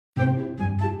Hey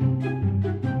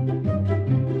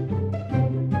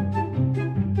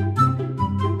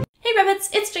rabbits,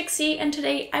 it's Trixie, and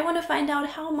today I want to find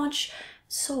out how much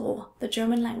soul the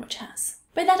German language has.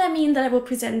 By that I mean that I will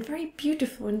present very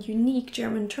beautiful and unique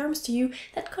German terms to you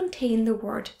that contain the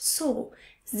word soul,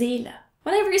 Seele.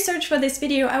 When I researched for this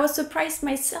video, I was surprised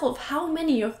myself how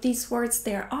many of these words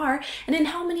there are and in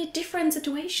how many different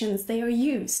situations they are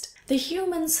used. The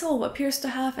human soul appears to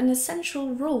have an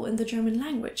essential role in the German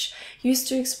language, used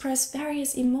to express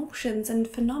various emotions and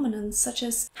phenomena such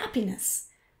as happiness,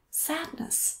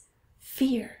 sadness,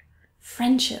 fear,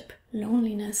 friendship,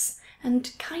 loneliness,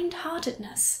 and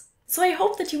kind-heartedness. So I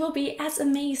hope that you will be as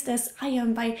amazed as I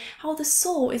am by how the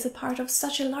soul is a part of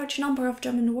such a large number of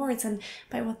German words and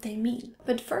by what they mean.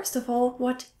 But first of all,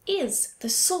 what is the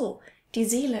soul, die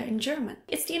Seele in German?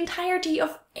 It's the entirety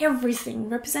of everything,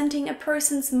 representing a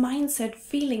person's mindset,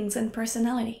 feelings, and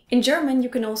personality. In German, you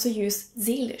can also use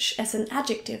seelisch as an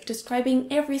adjective describing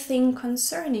everything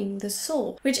concerning the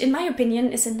soul, which in my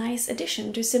opinion is a nice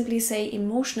addition to simply say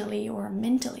emotionally or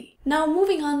mentally. Now,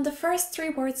 moving on, the first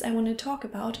three words I want to talk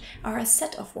about are a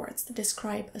set of words that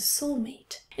describe a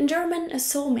soulmate. In German, a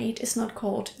soulmate is not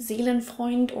called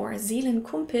Seelenfreund or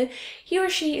Seelenkumpel. He or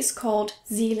she is called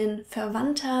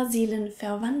Seelenverwandter,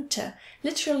 Seelenverwandte,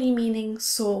 literally meaning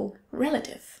soul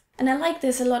relative. And I like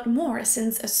this a lot more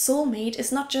since a soulmate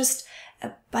is not just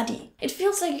a buddy. It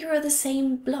feels like you're the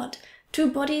same blood,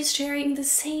 two bodies sharing the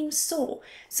same soul.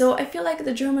 So I feel like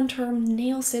the German term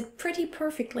nails it pretty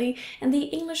perfectly, and the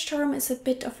English term is a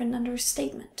bit of an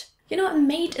understatement. You know, a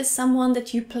mate is someone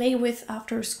that you play with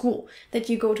after school, that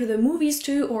you go to the movies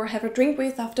to or have a drink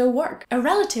with after work. A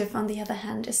relative, on the other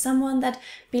hand, is someone that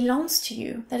belongs to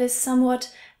you, that is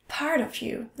somewhat part of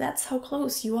you. That's how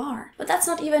close you are. But that's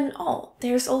not even all.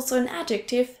 There's also an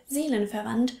adjective,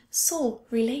 Seelenverwandt,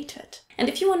 soul-related. And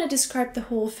if you want to describe the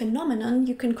whole phenomenon,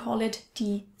 you can call it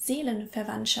die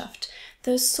Seelenverwandtschaft,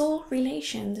 the soul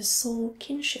relation, the soul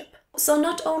kinship. So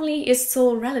not only is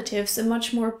soul relatives a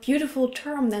much more beautiful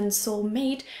term than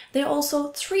soulmate, there are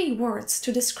also three words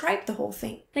to describe the whole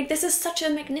thing. Like, this is such a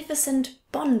magnificent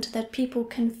bond that people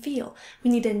can feel.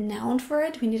 We need a noun for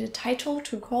it, we need a title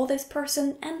to call this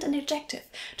person, and an adjective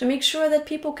to make sure that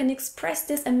people can express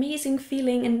this amazing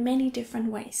feeling in many different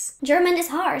ways. German is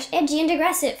harsh, edgy, and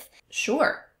aggressive.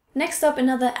 Sure. Next up,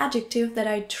 another adjective that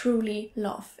I truly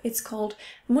love. It's called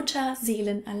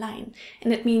Mutterseelenallein,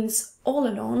 and it means all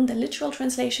alone. The literal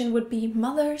translation would be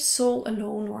mother soul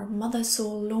alone or mother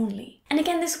soul lonely. And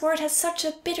again, this word has such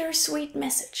a bittersweet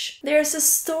message. There's a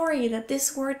story that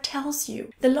this word tells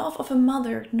you. The love of a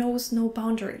mother knows no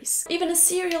boundaries. Even a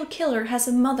serial killer has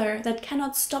a mother that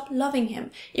cannot stop loving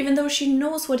him, even though she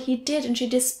knows what he did and she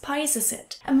despises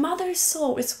it. A mother's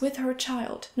soul is with her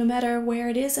child, no matter where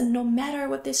it is and no matter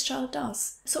what this child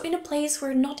does. So in a place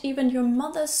where not even your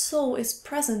mother's soul is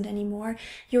present anymore,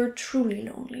 you're truly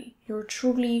lonely. You're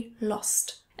truly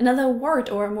lost. Another word,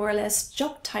 or more or less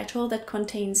job title, that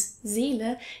contains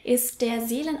Seele is der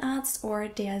Seelenarzt or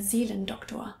der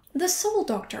Seelendoktor, the soul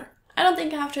doctor. I don't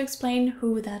think I have to explain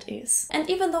who that is. And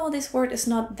even though this word is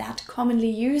not that commonly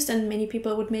used and many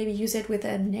people would maybe use it with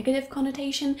a negative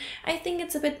connotation, I think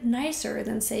it's a bit nicer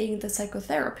than saying the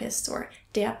psychotherapist or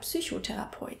der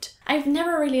Psychotherapeut. I've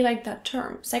never really liked that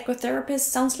term. Psychotherapist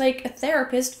sounds like a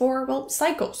therapist for, well,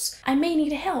 psychos. I may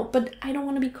need help, but I don't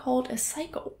want to be called a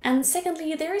psycho. And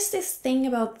secondly, there is this thing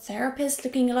about therapists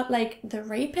looking a lot like the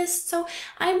rapist, so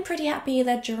I'm pretty happy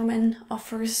that German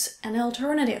offers an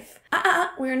alternative.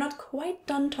 We're not quite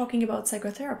done talking about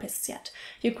psychotherapists yet.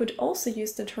 You could also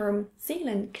use the term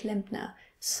Seelenklempner,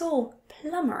 soul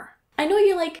plumber. I know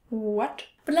you're like, what?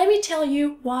 But let me tell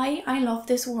you why I love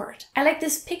this word. I like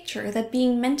this picture that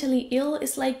being mentally ill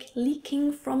is like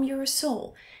leaking from your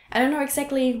soul. I don't know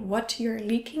exactly what you're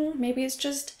leaking, maybe it's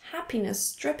just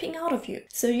happiness dripping out of you.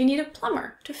 So you need a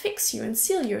plumber to fix you and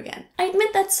seal you again. I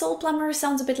admit that soul plumber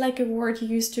sounds a bit like a word you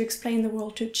use to explain the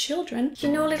world to children. You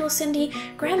know, little Cindy,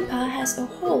 Grandpa has a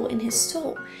hole in his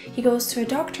soul. He goes to a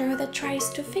doctor that tries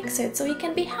to fix it so he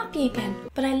can be happy again.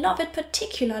 But I love it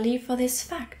particularly for this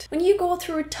fact. When you go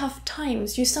through tough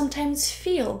times, you sometimes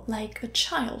feel like a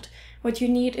child. What you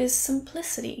need is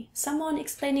simplicity, someone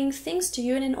explaining things to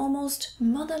you in an almost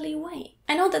motherly way.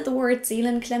 I know that the word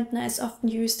Seelenklempner is often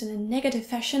used in a negative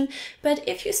fashion, but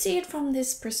if you see it from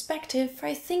this perspective,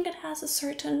 I think it has a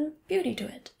certain beauty to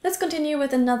it. Let's continue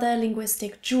with another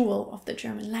linguistic jewel of the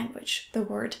German language, the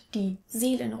word die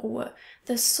Seelenruhe,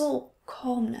 the soul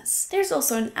calmness. There's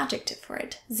also an adjective for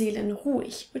it,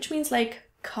 seelenruhig, which means like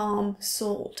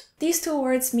calm-souled. These two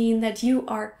words mean that you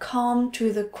are calm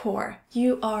to the core.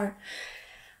 You are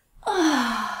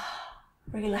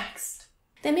relaxed.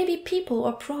 There may be people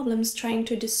or problems trying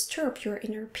to disturb your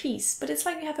inner peace, but it's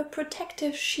like you have a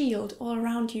protective shield all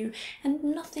around you and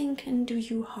nothing can do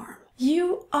you harm.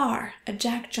 You are a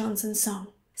Jack Johnson song.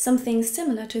 Something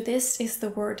similar to this is the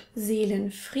word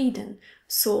Seelenfrieden,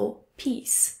 soul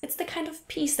peace. It's the kind of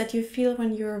peace that you feel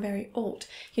when you're very old.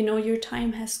 You know your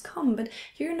time has come, but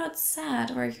you're not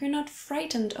sad or you're not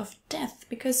frightened of death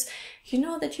because you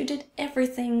know that you did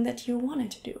everything that you wanted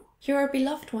to do. Your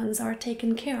beloved ones are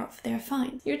taken care of, they're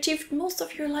fine. You achieved most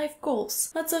of your life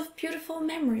goals, lots of beautiful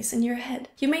memories in your head.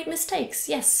 You made mistakes,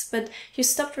 yes, but you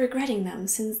stopped regretting them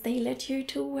since they led you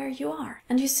to where you are.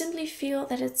 And you simply feel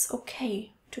that it's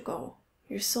okay to go.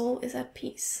 Your soul is at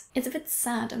peace. It's a bit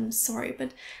sad, I'm sorry,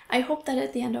 but I hope that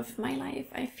at the end of my life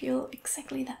I feel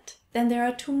exactly that. Then there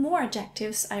are 2 more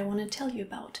adjectives I want to tell you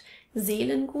about.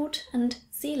 Seelengut and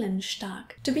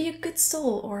Seelenstark. To be a good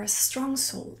soul or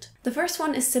strong-souled. The first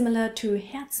one is similar to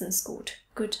Herzensgut,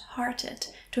 good-hearted,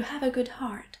 to have a good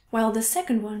heart. While the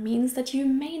second one means that you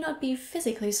may not be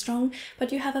physically strong,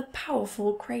 but you have a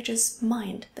powerful, courageous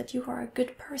mind, that you are a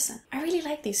good person. I really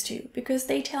like these 2 because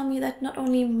they tell me that not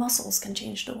only muscles can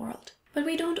change the world. But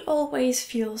we don't always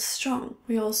feel strong.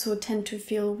 We also tend to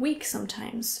feel weak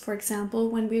sometimes, for example,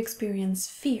 when we experience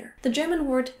fear. The German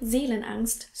word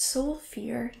Seelenangst, soul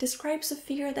fear, describes a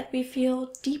fear that we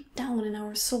feel deep down in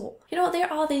our soul. You know,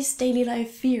 there are these daily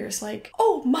life fears like,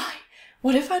 oh my,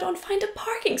 what if I don't find a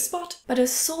parking spot? But a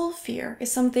soul fear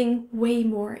is something way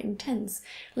more intense,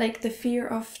 like the fear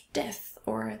of death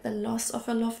or the loss of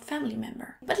a loved family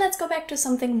member. But let's go back to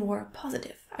something more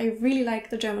positive. I really like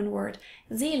the German word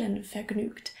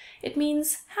Seelenvergnügt. It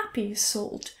means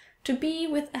happy-souled, to be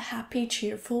with a happy,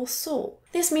 cheerful soul.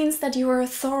 This means that you are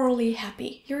thoroughly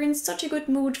happy. You're in such a good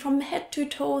mood from head to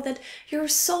toe that your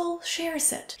soul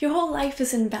shares it. Your whole life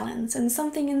is in balance and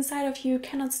something inside of you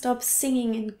cannot stop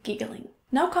singing and giggling.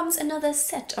 Now comes another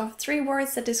set of 3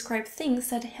 words that describe things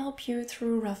that help you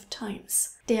through rough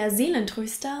times. Der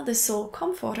Seelentröster, the soul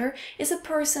comforter, is a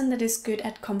person that is good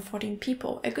at comforting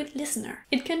people, a good listener.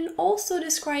 It can also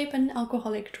describe an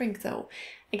alcoholic drink though.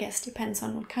 I guess depends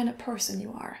on what kind of person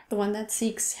you are. The one that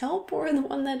seeks help or the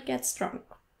one that gets drunk.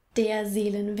 Der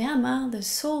Seelenwärmer, the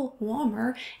soul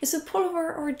warmer, is a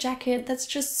pullover or jacket that's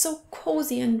just so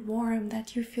cozy and warm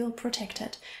that you feel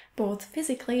protected, both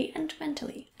physically and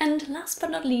mentally. And last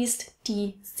but not least,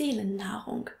 die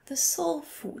Seelennahrung, the soul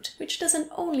food, which doesn't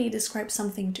only describe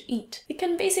something to eat. It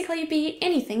can basically be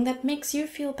anything that makes you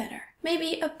feel better.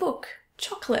 Maybe a book,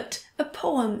 chocolate, a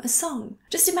poem, a song.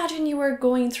 Just imagine you were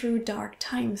going through dark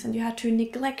times and you had to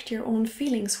neglect your own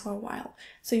feelings for a while.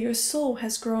 So your soul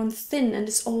has grown thin and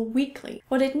is all weakly.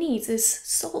 What it needs is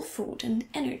soul food and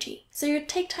energy. So you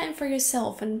take time for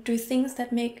yourself and do things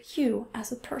that make you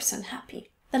as a person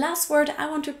happy. The last word I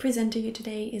want to present to you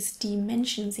today is die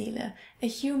Menschenseele, a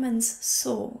human's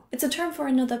soul. It's a term for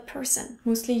another person,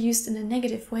 mostly used in a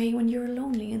negative way when you're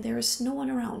lonely and there is no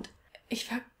one around. Ich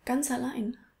war ganz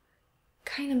allein.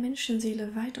 Keine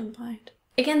Menschenseele weit und breit.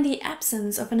 Again, the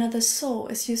absence of another soul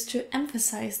is used to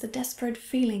emphasize the desperate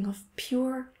feeling of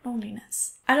pure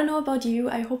loneliness. I don't know about you,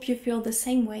 I hope you feel the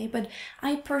same way, but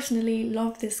I personally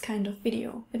love this kind of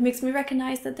video. It makes me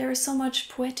recognize that there is so much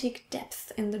poetic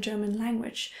depth in the German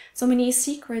language, so many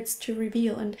secrets to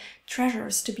reveal and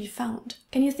treasures to be found.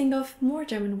 Can you think of more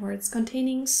German words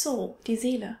containing soul, die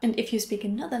Seele? And if you speak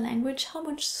another language, how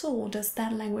much soul does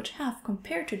that language have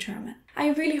compared to German? I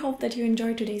really hope that you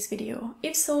enjoyed today's video.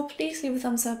 If so, please leave a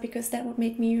thumbs up because that would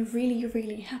make me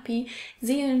really happy.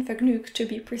 Seelenvergnügt to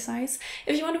be precise.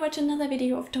 If you want to watch another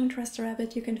video of Don't Trust the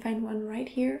Rabbit, you can find one right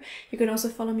here. You can also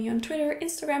follow me on Twitter,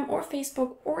 Instagram or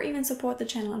Facebook, or even support the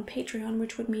channel on Patreon,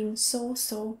 which would mean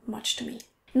so much to me.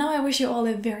 Now I wish you all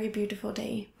a very beautiful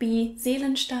day. Be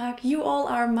seelenstark, you all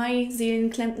are my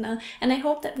Seelenklempner, and I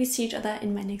hope that we see each other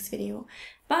in my next video.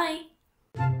 Bye!